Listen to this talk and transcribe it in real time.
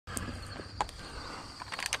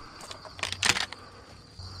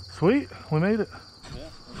Sweet, we made it. Yeah,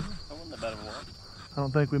 that wasn't that bad of a walk. I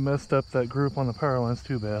don't think we messed up that group on the power lines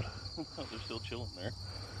too bad. They're still chilling there.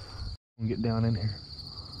 We'll get down in here.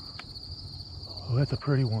 Oh, that's a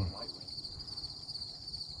pretty one.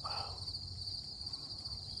 Wow.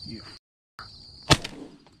 You.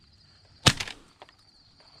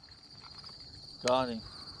 Got him.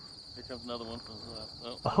 Here comes another one from the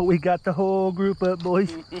left. Oh, we got the whole group up,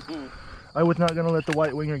 boys. I was not gonna let the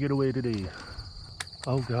white winger get away today.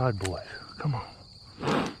 Oh God, boys, come on.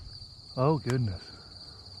 Oh goodness.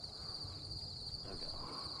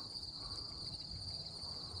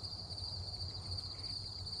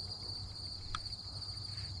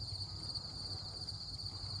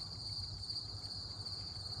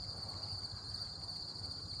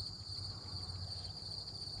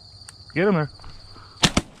 Get him there.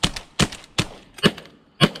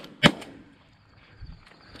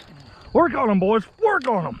 Work on him, boys. Work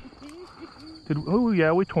on him. Oh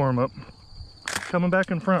yeah, we tore him up. Coming back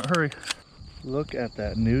in front, hurry. Look at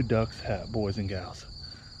that new Ducks hat, boys and gals.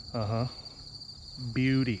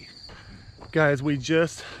 Beauty. Guys, we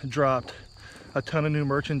just dropped a ton of new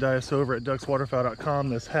merchandise over at duckswaterfowl.com.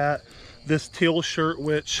 This hat, this teal shirt,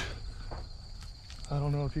 which I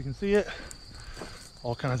don't know if you can see it.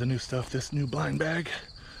 All kinds of new stuff. This new blind bag.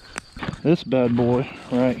 This bad boy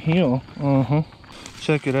right here.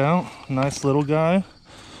 Check it out. Nice little guy.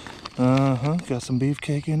 Got some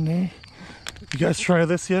beefcake in there. You guys try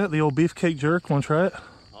this yet? The old beefcake jerk. Want to try it?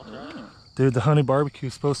 I'll try it. Dude, the honey barbecue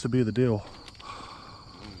is supposed to be the deal.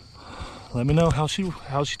 Let me know how she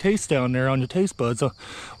tastes down there on your taste buds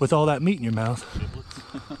with all that meat in your mouth.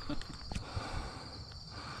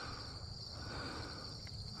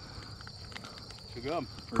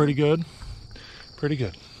 Pretty good. Pretty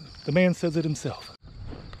good. The man says it himself.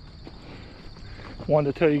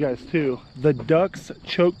 Wanted to tell you guys too, the Ducks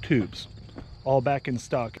choke tubes, all back in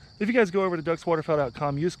stock. If you guys go over to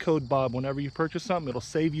duckswaterfowl.com, use code BOB whenever you purchase something. It'll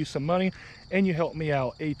save you some money and you help me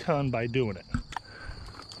out a ton by doing it.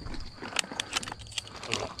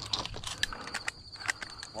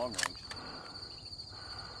 Long range.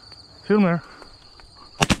 Shoot him there.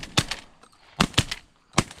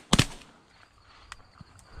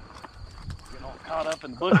 Getting all caught up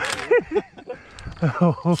in the bushes.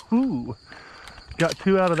 Oh, got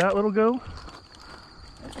two out of that little go.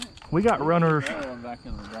 We got runners.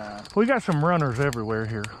 We got some runners everywhere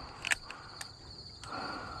here.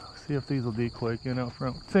 See if these will decoy again out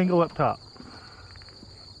front. Single up top.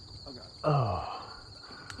 Oh.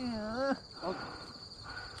 Yeah.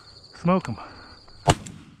 Smoke them.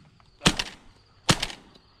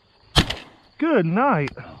 Good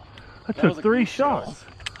night. I took 3 shots.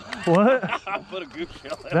 What? I put a goose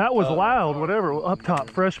shell in. That was loud, whatever. Up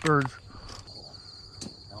top, fresh birds.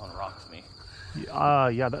 That one rocks me.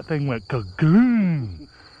 Yeah, that thing went kagoom.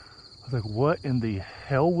 I was like, what in the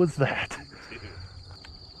hell was that?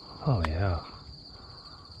 Oh, yeah.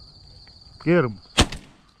 Get him.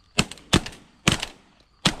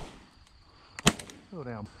 Go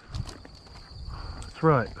down. That's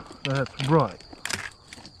right. That's right.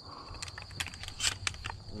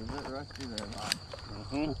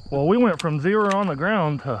 Well, we went from 0 on the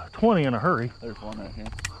ground to 20 in a hurry. There's one right here.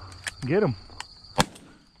 Get him.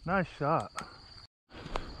 Nice shot.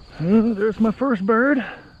 There's my first bird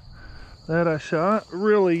that I shot.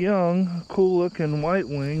 Really young, cool looking white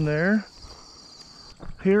wing there.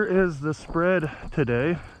 Here is the spread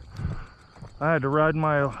today. I had to ride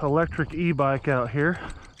my electric e-bike out here,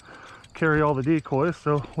 carry all the decoys.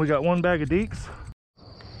 So we got 1 bag of deeks.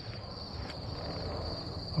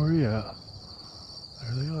 Where are you at?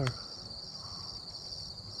 There they are.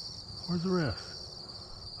 Where's the rest?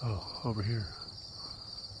 Oh, over here.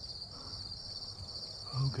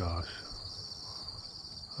 Oh gosh.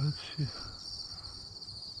 Let's see.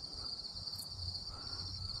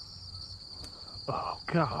 Oh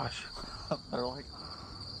gosh. They're like,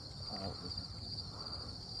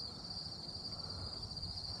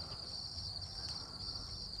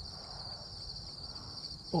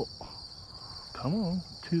 oh, come on.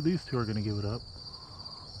 These two are gonna give it up.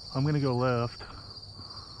 I'm gonna go left.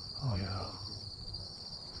 Oh yeah.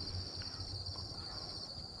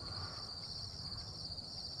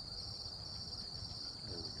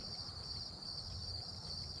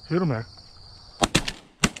 Shoot him there.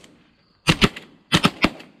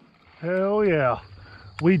 Hell yeah.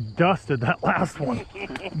 We dusted that last one.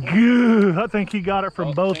 Good. I think he got it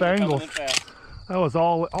from both angles. That was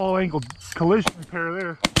all angle collision repair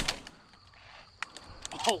there.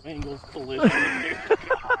 All angles collision repair.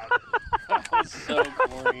 God, that was so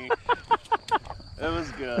corny. It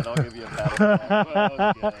was good. I'll give you a pat on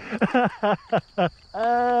that.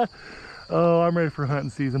 That was good. Oh, I'm ready for hunting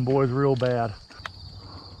season, boys, real bad.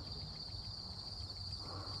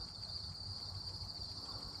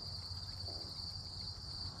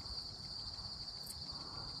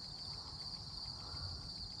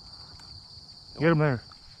 Get him there.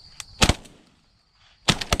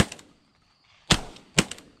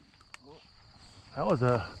 That was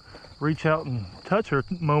a reach out and touch her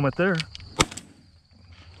moment there.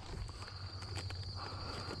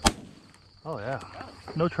 Oh yeah,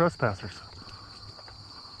 no trespassers.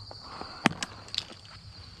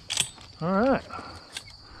 All right,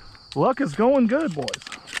 luck is going good, boys.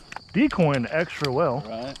 Decoying extra well.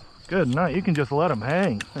 Right. Good night. You can just let them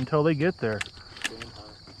hang until they get there.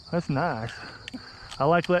 That's nice. I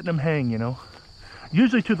like letting them hang, you know.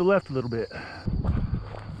 Usually to the left a little bit.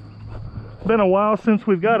 It's been a while since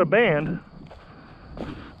we've got a band.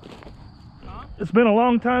 It's been a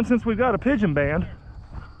long time since we've got a pigeon band.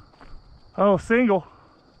 Oh, single.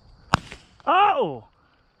 Oh!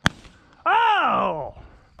 Oh!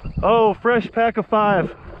 Oh, fresh pack of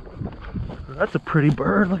 5. That's a pretty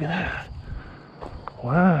bird. Look at that.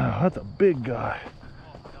 Wow, that's a big guy.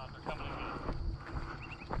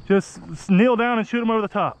 Just kneel down and shoot him over the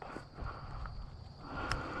top.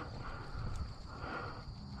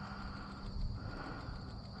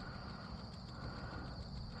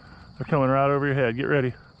 They're coming right over your head. Get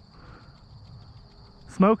ready.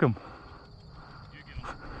 Smoke them.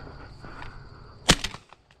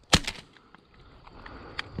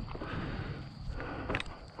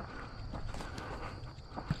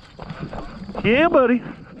 Yeah, buddy.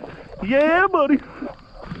 Yeah, buddy.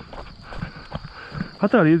 I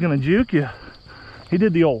thought he was gonna juke you. He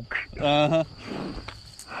did the old. The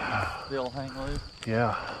old hang loose.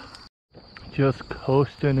 Yeah. Just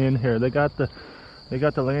coasting in here. They got the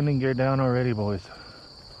landing gear down already, boys.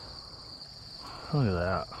 Look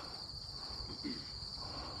at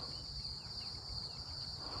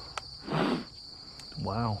that.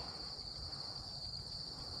 Wow.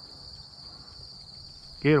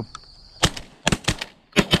 Get him.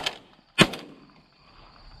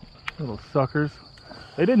 Little suckers.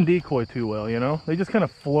 They didn't decoy too well, you know? They just kind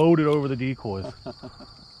of floated over the decoys.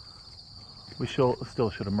 We still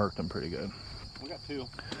should have marked them pretty good. We got 2.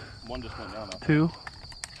 One just went down. 2?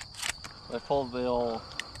 They pulled the old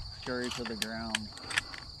scurry to the ground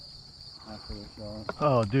after the shot.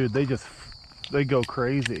 Oh, dude, they go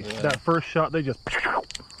crazy. Yeah. That first shot, they just...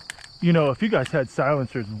 You know, if you guys had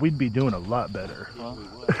silencers, we'd be doing a lot better. Well,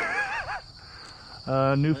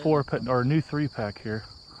 New 4-pack, or new 3-pack here.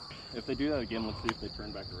 If they do that again, let's see if they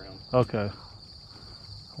turn back around. Okay.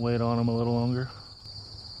 Wait on them a little longer.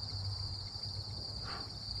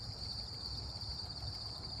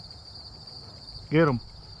 Get them.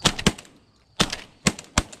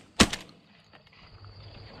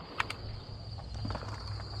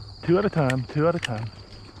 Two at a time, 2 at a time.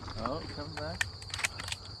 oh, it's coming back.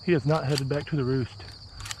 He has not headed back to the roost.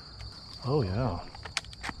 Oh yeah.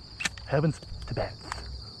 Heavens to bats.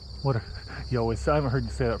 What are you always say? I haven't heard you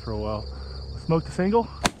say that for a while. Smoked a single?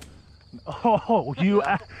 Oh,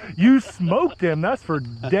 you smoked him. That's for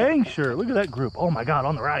dang sure. Look at that group. Oh my God,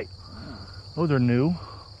 on the right. Those are new.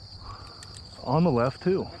 On the left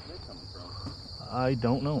too. Where are they coming from? I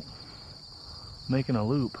don't know. Making a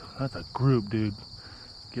loop. That's a group, dude.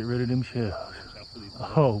 Get rid of them shells. Watch out for these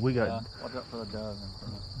Oh, we got Yeah, watch out for the dove.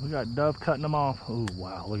 we got dove cutting them off. Oh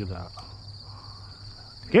wow, look at that.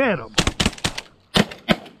 Get him.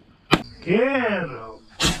 Get him.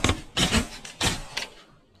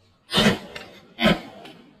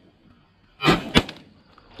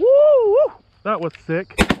 Woo! That was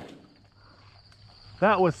sick.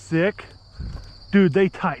 That was sick. Dude, they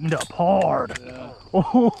tightened up hard. Yeah.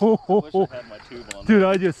 Oh, I wish I had my tube on. dude,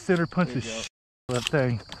 I just center punched the There you shit out of that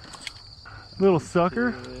thing. Little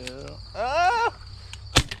sucker. Yeah. Ah!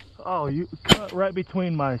 Oh, you cut right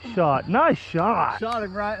between my shot. Nice shot. Shot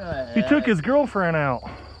him right in the head. He took his girlfriend out.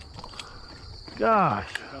 Gosh.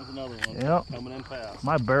 Here comes another one. Yep. Coming in fast.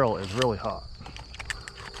 My barrel is really hot.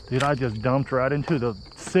 Dude, I just dumped right into the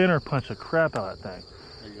center, punched the crap out of that thing.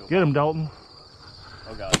 There you go. Get him, Dalton.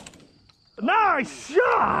 Oh God. Nice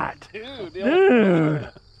shot! Dude.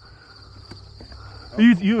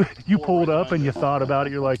 Dude! You pulled up and you thought about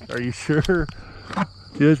it. You're like, are you sure?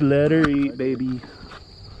 Just let her eat, baby.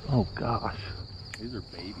 Oh gosh. These are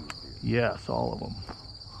babies, dude. Yes, all of them.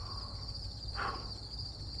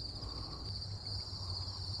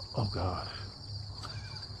 Oh gosh.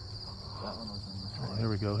 That one was in the Oh, here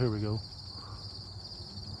we go, here we go.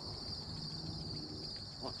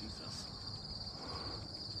 Oh Jesus.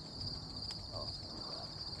 Oh,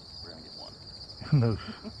 we're gonna get one. No,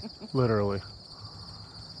 literally.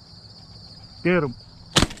 Get him.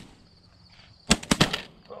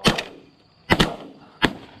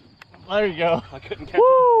 There you go. I couldn't catch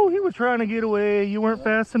Woo! He was trying to get away. You weren't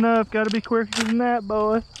fast enough. Got to be quicker than that,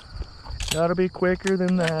 boy. Got to be quicker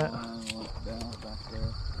than that.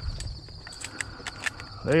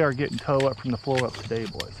 They are getting toe up from the floor up today,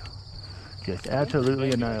 boys. Just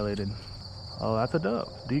absolutely annihilated. Oh, that's a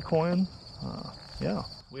dove. Decoying. Yeah.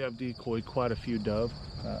 We have decoyed quite a few dove.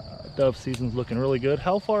 Dove season's looking really good.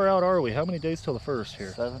 How far out are we? How many days till the first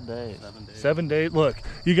here? 7 days. 7 days. 7 days? Look,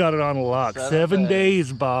 you got it on lock. 7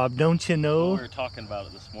 days, Bob. Don't you know? Well, we were talking about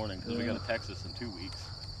it this morning because we go to Texas in 2 weeks.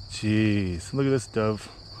 Jeez. Look at this dove.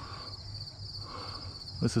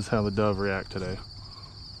 This is how the dove react today.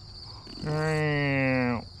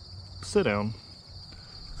 Sit down.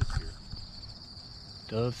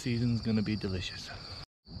 Dove season's gonna be delicious.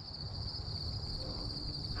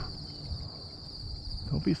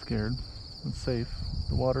 Don't be scared. It's safe.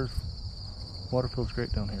 The water feels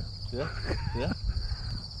great down here. Yeah, yeah.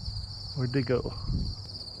 Where'd they go?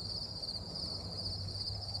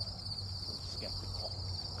 Skeptical.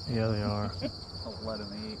 Yeah, they are. Don't let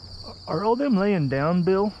him eat. Are all them laying down,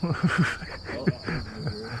 Bill?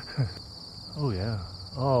 Oh yeah.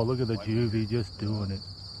 Oh, look at the juvie just doing it.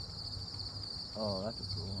 Oh, that's a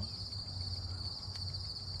cool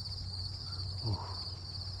one. Ooh.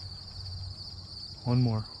 One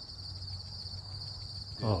more.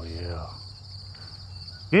 Oh yeah.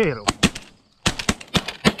 Get him.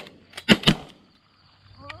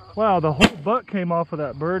 Wow, the whole butt came off of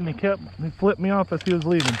that bird and he flipped me off as he was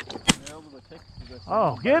leaving.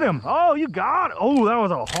 Oh, get him. Oh, you got it. Oh, that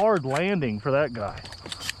was a hard landing for that guy.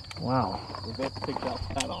 Wow. We got to pick that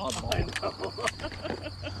fat oddball.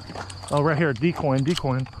 Oh, right here, decoying.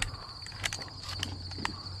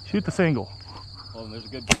 Shoot the single. Oh, and there's a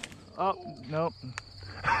good. Oh, nope.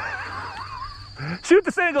 Shoot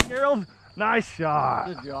the single, Gerald. Nice shot.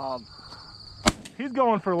 Good job. He's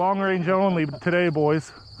going for long range only today,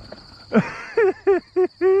 boys.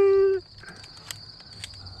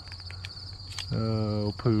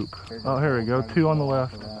 Oh, poop. Oh, here we go. 2 on the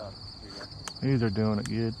left. These are doing it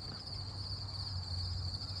good.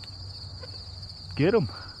 Get him.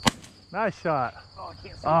 Nice shot. Oh, I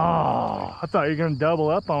can't see. Oh, I thought you were going to double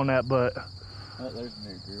up on that, but. Oh, there's a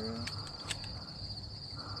new groove.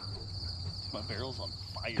 My barrel's on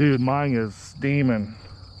fire. Dude, mine is steaming.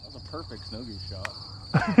 That was a perfect snow goose shot.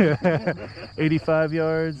 85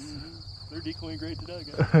 yards. They're decoying great today,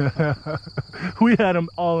 guys. We had them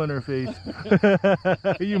all in our face.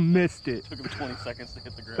 You missed it. Took them 20 seconds to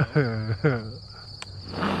hit the ground.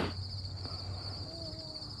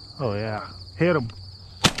 Oh yeah, hit him.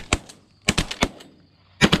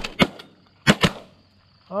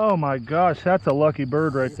 Oh my gosh, that's a lucky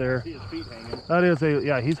bird right there. See his feet hanging. That is a,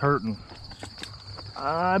 yeah, he's hurting.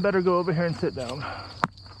 I better go over here and sit down.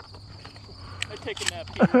 I take a nap,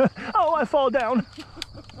 Peter. Oh, I fall down.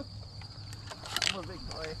 I'm a big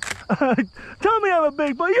boy. Tell me I'm a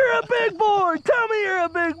big boy. You're a big boy. Tell me you're a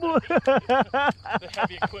big boy. The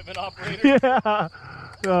heavy equipment operator. Yeah.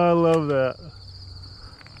 Oh, I love that.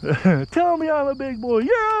 Tell me I'm a big boy.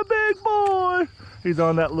 You're a big boy. He's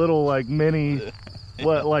on that little like mini,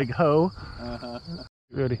 what, like hoe.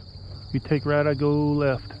 Ready? You take right, I go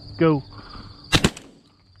left. Go.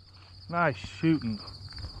 Nice shooting.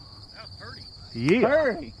 That was pretty. Yeah.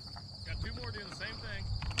 Hurry. Got 2 more doing the same thing.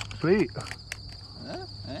 Sweet.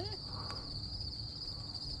 Eh?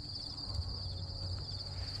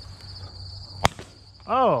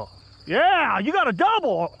 Oh, yeah, you got a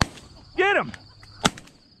double. Get him.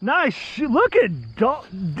 Nice look at,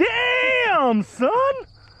 damn, son.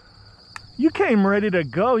 You came ready to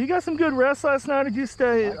go. You got some good rest last night, or did you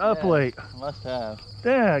stay up late? Must have.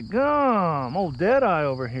 Daggum, old Deadeye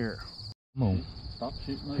over here. Come on. Stop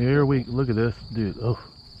shooting. Like Here we, look at this, dude. Oh.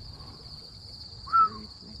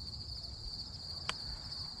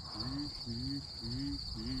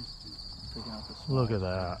 Look at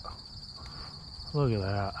that. Look at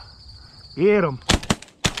that. Get him.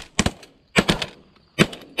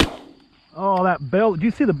 Oh, that belly. Do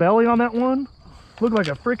you see the belly on that one? Looked like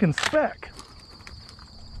a freaking speck.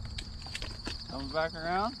 Coming back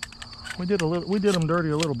around. We did them dirty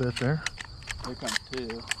a little bit there. Here comes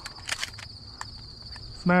 2.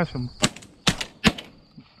 Smash them.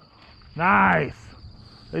 Nice.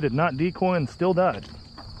 They did not decoy and still died.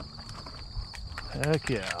 Heck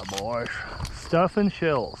yeah, boys. Stuff and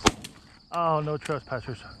shells. Oh, no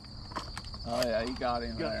trespassers. Oh yeah, you got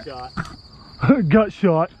him there. Shot. Gut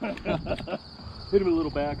shot. Hit him a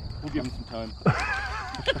little back. We'll give him some time.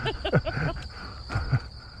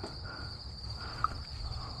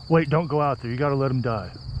 Wait, don't go out there. You got to let him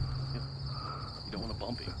die. You don't want to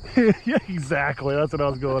bump him. Yeah, exactly. That's what I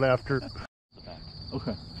was going after. The back.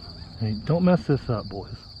 Okay. Hey, don't mess this up,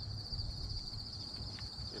 boys.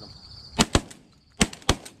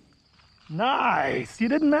 Nice. You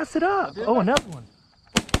didn't mess it up. Oh, another one.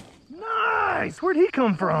 Nice. Where'd he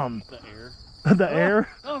come from? The air. The air?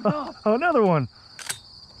 Oh, God. Oh, another one.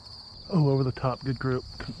 Oh, over the top. Good group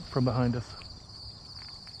from behind us.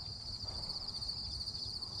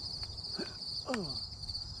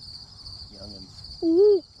 Youngins.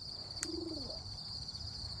 Ooh.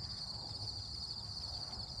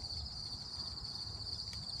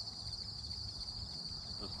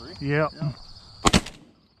 Those three? Yep.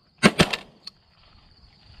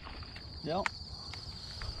 Yep.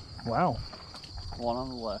 Wow. One on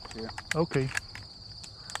the left here. Okay.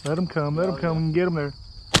 Let him come. Let him come and get him there.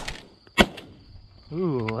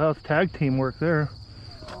 Ooh, that was tag team work there.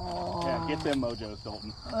 Oh. Yeah, get them mojos,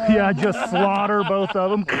 Dalton. Yeah, just slaughter both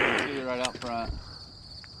of them. See right out front.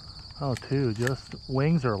 Oh, two. Just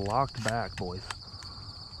wings are locked back, boys.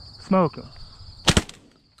 Smoke 'em.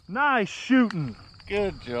 Nice shooting.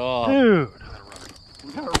 Good job. Dude.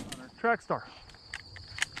 We got a runner. Track star.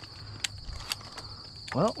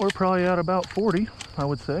 Well, we're probably at about 40, I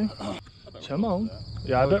would say. Come on.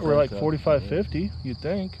 Yeah, I bet we're like 45, 50, you'd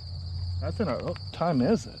think. That's in our, what time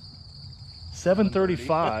is it?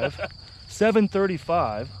 7:35.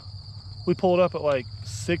 7:35. We pulled up at like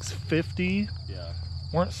 6:50. Yeah.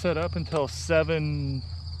 Weren't set up until 7,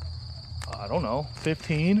 I don't know,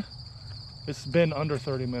 15. It's been under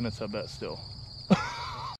 30 minutes, I bet still.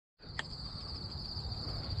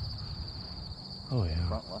 Oh yeah.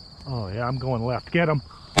 Front left. Oh yeah, I'm going left. Get him.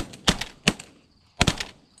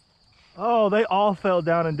 Oh, they all fell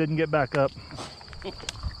down and didn't get back up. I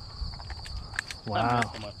Wow.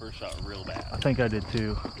 missed on my first shot real I bad. think I did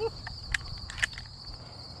too.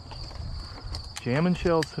 Jamming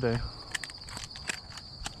shells today.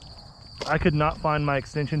 I could not find my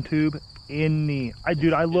extension tube dude,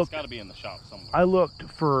 I It's looked, got to be in the shop somewhere. I looked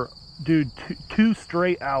for, dude, two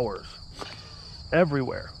straight hours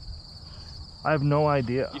everywhere. I have no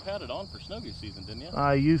idea. You've had it on for snow goose season, didn't you?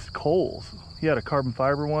 I used Cole's. He had a carbon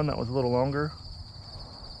fiber one that was a little longer.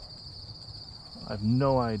 I have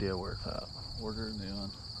no idea where it's at. Order a new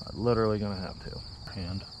one. I'm literally gonna have to.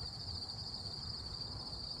 Hand.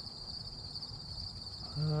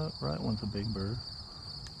 Right one's a big bird.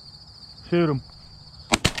 Shoot him.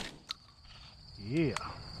 Yeah.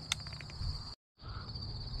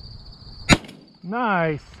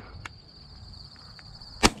 Nice.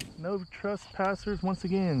 No trespassers once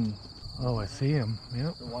again. Oh, I see him.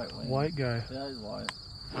 Yep. The white wing. White guy. Yeah, he's white.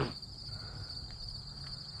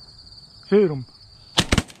 Shoot him.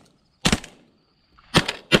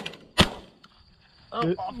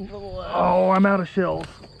 Oh, off to the left. Oh, I'm out of shells.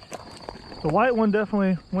 The white one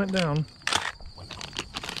definitely went down.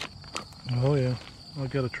 Oh yeah, I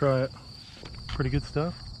gotta try it. Pretty good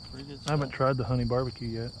stuff. Pretty good I stuff. haven't tried the honey barbecue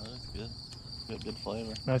yet. Oh, that's good. Got good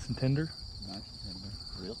flavor. Nice and tender. Nice and tender.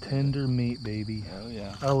 Real tender. Tender meat, baby. Oh,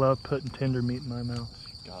 yeah. I love putting tender meat in my mouth.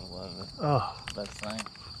 Gotta love it. Oh, Best thing.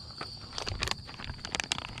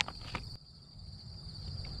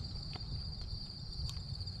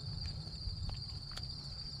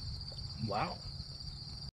 wow.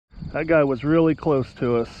 That guy was really close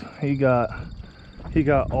to us. He got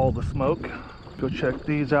all the smoke. Go check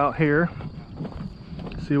these out here.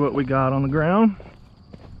 See what we got on the ground.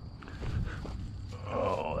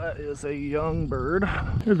 Oh, that is a young bird.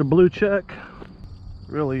 Here's a blue check.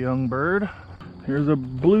 Really young bird. Here's a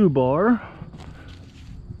blue bar.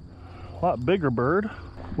 A lot bigger bird.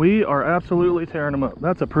 We are absolutely tearing them up.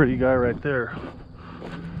 That's a pretty guy right there.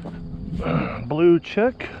 Blue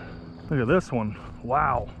check. Look at this one.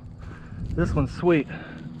 Wow. This one's sweet.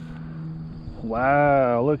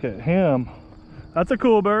 Wow, look at him. That's a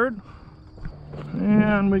cool bird.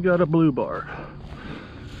 And we got a blue bar.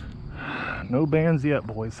 No bands yet,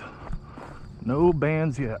 boys. No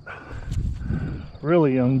bands yet.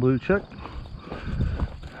 Really young blue check.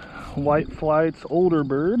 White flights, older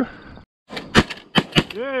bird.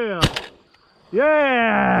 Yeah.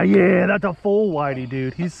 Yeah, that's a full whitey,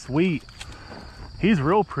 dude. He's sweet. He's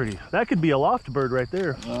real pretty. That could be a loft bird right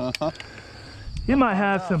there. Uh-huh. He might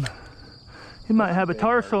have some, he might have a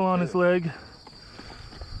tarsal on his leg.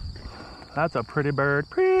 That's a pretty bird.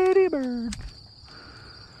 Pretty bird.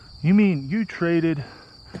 You mean you traded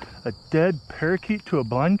a dead parakeet to a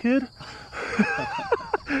blind kid?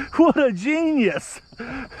 What a genius!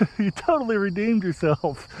 You totally redeemed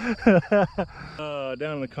yourself.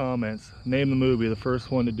 Down in the comments, name the movie, the first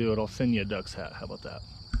one to do it. I'll send you a duck's hat. How about that?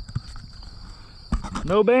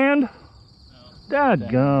 No band? No.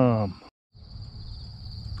 Dadgum.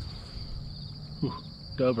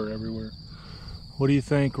 Dover everywhere. What do you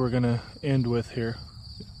think we're gonna end with here?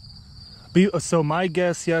 So my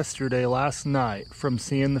guess yesterday, last night, from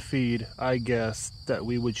seeing the feed, I guessed that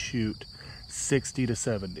we would shoot 60 to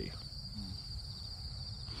 70.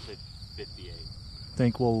 Say 58.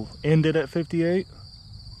 Think we'll end it at 58?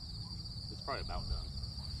 It's probably about done.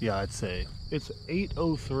 Yeah, I'd say. It's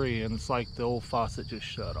 8:03 and it's like the old faucet just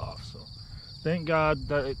shut off. So thank God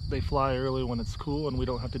that they fly early when it's cool and we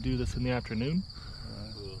don't have to do this in the afternoon.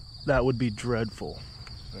 That would be dreadful.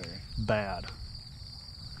 Very. Bad.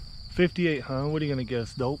 58, huh? What are you gonna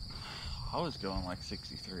guess, Dope? I was going like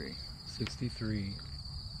 63. 63.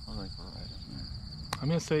 I was like, right in there. I'm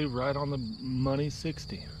gonna say right on the money,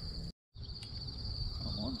 60.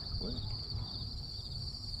 I won quick.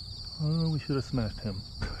 Oh, we should have smashed him.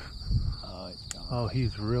 Oh, it's gone. Oh,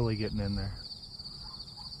 he's really getting in there.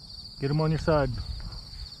 Get him on your side.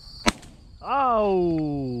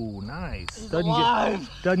 Oh, nice. He's alive.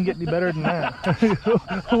 Doesn't get any better than that.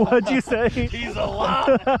 What'd you say? He's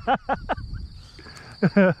alive!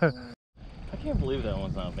 I can't believe that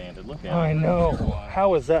one's not banded. Look at it. I know.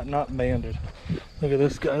 How is that not banded? Look at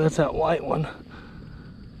this guy. That's that white one.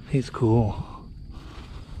 He's cool.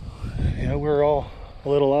 Yeah, we're all a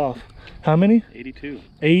little off. How many? 82.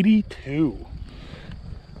 82.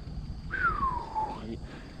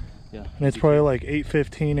 Yeah. And it's probably like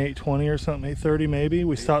 8:15, 8:20 or something, 8:30 maybe.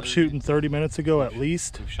 We stopped shooting 30 minutes ago at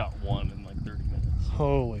least. We've shot one in like 30 minutes.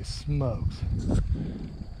 Holy smokes.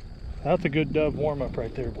 That's a good dove warm up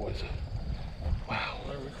right there, boys. Wow.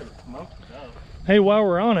 We could have smoked it out. Hey, while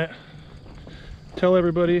we're on it, tell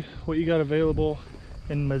everybody what you got available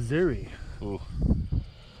in Missouri. Ooh.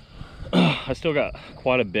 I still got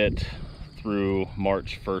quite a bit through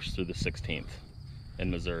March 1st through the 16th in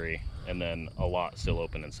Missouri, and then a lot still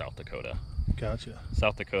open in South Dakota. Gotcha.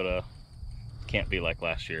 South Dakota can't be like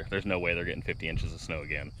last year. There's no way they're getting 50 inches of snow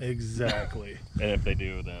again. Exactly. And if they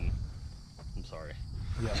do, then I'm sorry.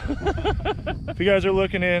 Yeah. If you guys are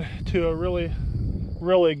looking into a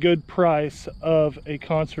really good price of a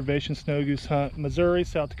conservation snow goose hunt, Missouri,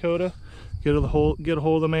 South Dakota, get a hold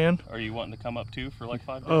of the man. Are you wanting to come up too for like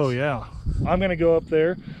 5 days? Oh yeah, I'm gonna go up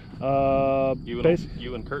there.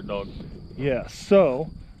 You and Kurt Dog. Yeah, so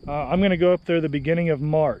I'm gonna go up there the beginning of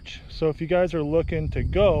March. So if you guys are looking to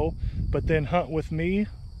go, but then hunt with me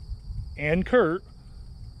and Kurt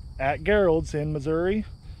at Gerald's in Missouri,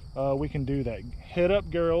 we can do that. Hit up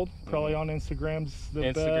Gerald, probably on Instagram's the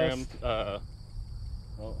Instagram. best.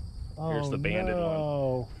 Here's the banded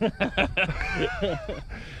one. one.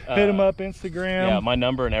 Hit him up Instagram. Yeah, my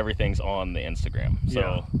number and everything's on the Instagram.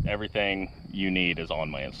 So Yeah. everything you need is on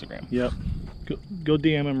my Instagram. Yep. Go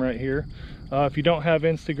DM him right here. If you don't have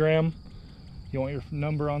Instagram, you want your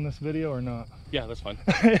number on this video or not? Yeah, that's fine.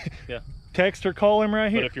 Yeah. Text or call him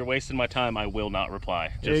right here. But if you're wasting my time, I will not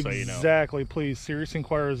reply, just so you know. Exactly, please. Serious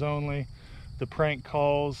inquiries only. The prank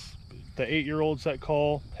calls, the 8-year-olds that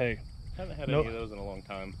call. Hey, Haven't had any of those in a long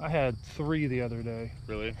time. I had 3 the other day.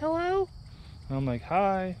 Really? Hello? And I'm like,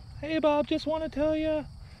 hi. Hey, Bob, just want to tell you,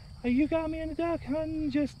 you got me in a duck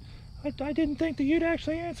hunting. I didn't think that you'd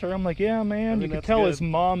actually answer. I'm like, yeah, man. You can tell his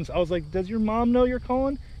mom's. I was like, does your mom know you're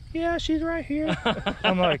calling? Yeah, she's right here.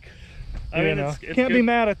 I'm like, I mean, it's can't good. Be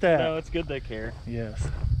mad at that. No, it's good they care. Yes.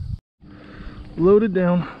 Loaded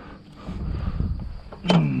down.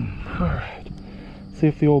 All right. See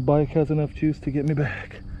if the old bike has enough juice to get me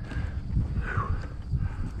back.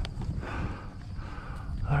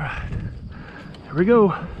 All right. Here we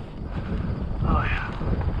go. Oh yeah.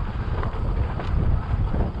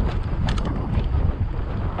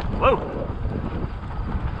 Whoa.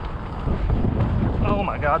 Oh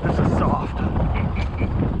my God, this is soft.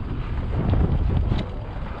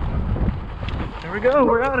 There we go,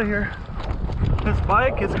 we're out of here. This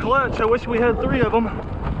bike is clutch. I wish we had 3 of them.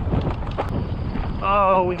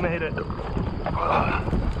 Oh, we made it.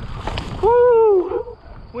 Woo!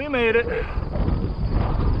 We made it.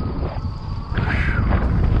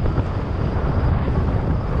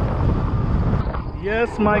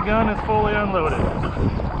 Yes, my gun is fully unloaded,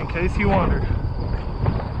 in case you wondered.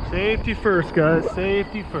 Safety first, guys,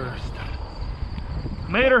 safety first.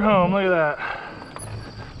 Made her home, look at that.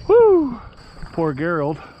 Woo! Poor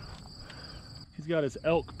Gerald. He's got his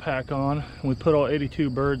elk pack on, and we put all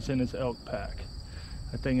 82 birds in his elk pack.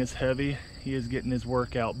 That thing is heavy. He is getting his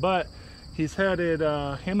workout, but he's headed,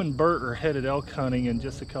 him and Bert are headed elk hunting in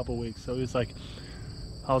just a couple weeks. So he's like,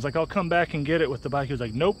 I was like, I'll come back and get it with the bike. He was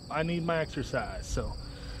like, nope, I need my exercise. So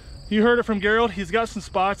you heard it from Gerald. He's got some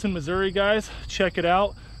spots in Missouri, guys. Check it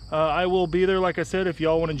out. I will be there, like I said, if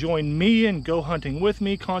y'all want to join me and go hunting with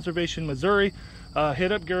me, Conservation Missouri.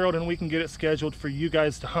 Hit up Gerald and we can get it scheduled for you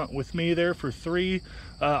guys to hunt with me there for 3.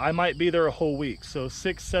 I might be there a whole week, so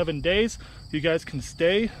 6-7 days. You guys can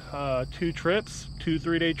stay. 2 trips, 2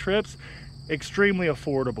 3-day trips. Extremely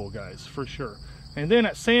affordable, guys, for sure. And then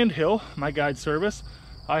at Sandhill, my guide service,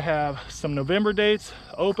 I have some November dates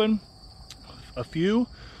open, a few.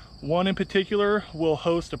 One in particular will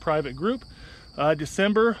host a private group.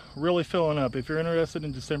 December, really filling up. If you're interested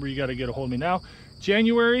in December, you got to get a hold of me now.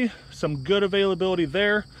 January, some good availability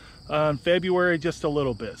there. February, just a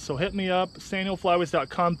little bit. So hit me up,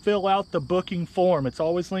 sandhillflyways.com. Fill out the booking form. It's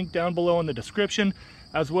always linked down below in the description,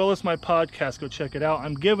 as well as my podcast. Go check it out.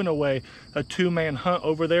 I'm giving away a 2-man hunt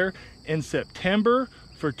over there in September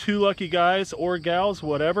for 2 lucky guys or gals,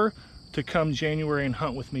 whatever, to come January and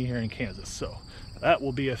hunt with me here in Kansas. So that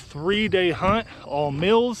will be a 3-day hunt, all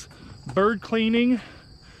meals, bird cleaning,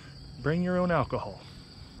 bring your own alcohol.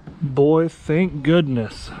 Boy, thank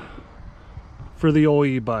goodness for the old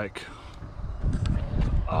e-bike.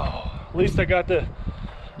 Oh, at least I got the,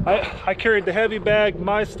 I carried the heavy bag,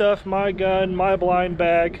 my stuff, my gun, my blind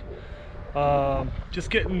bag.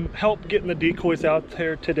 Just help getting the decoys out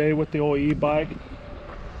there today with the old e-bike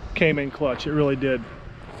came in clutch. It really did.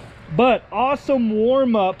 But awesome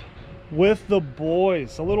warm up with the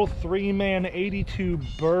boys. A little 3-man 82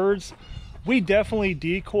 birds. We definitely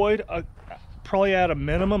decoyed probably at a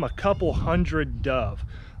minimum a couple hundred dove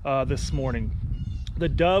this morning. The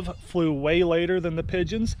dove flew way later than the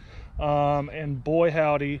pigeons, and boy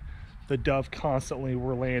howdy, the dove constantly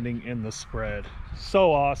were landing in the spread.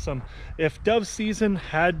 So awesome. If dove season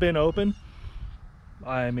had been open,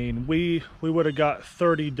 I mean, we would have got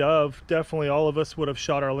 30 dove. Definitely all of us would have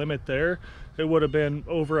shot our limit there. It would have been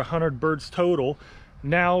over 100 birds total.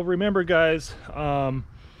 Now remember guys,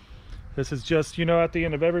 this is just, you know, at the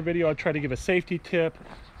end of every video I try to give a safety tip,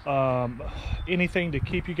 anything to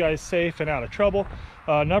keep you guys safe and out of trouble.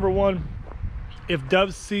 Number one, if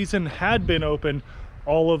dove season had been open,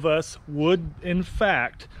 all of us would in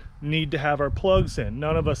fact need to have our plugs in.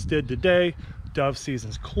 None of us did today. Dove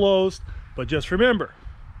season's closed. But just remember,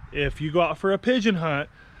 if you go out for a pigeon hunt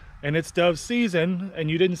and it's dove season and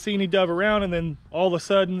you didn't see any dove around, and then all of a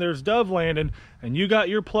sudden there's dove landing and you got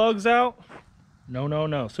your plugs out,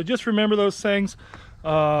 no. So just remember those things.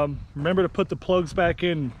 Remember to put the plugs back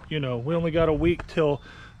in. You know, we only got a week till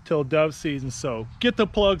dove season, so get the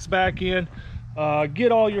plugs back in.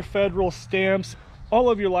 Get all your federal stamps, all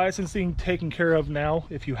of your licensing taken care of now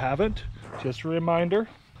if you haven't. Just a reminder.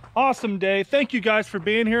 Awesome day. Thank you guys for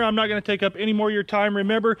being here. I'm not going to take up any more of your time.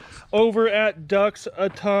 Remember, over at Ducks, a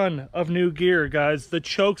ton of new gear, guys. The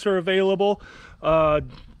chokes are available.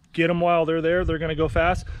 Get them while they're there. They're going to go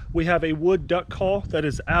fast. We have a wood duck call that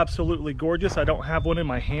is absolutely gorgeous. I don't have one in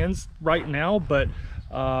my hands right now, but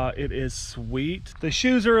it is sweet. The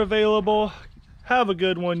shoes are available. Have a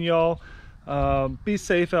good one, y'all. Be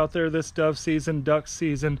safe out there this dove season, duck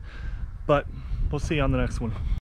season, but we'll see you on the next one.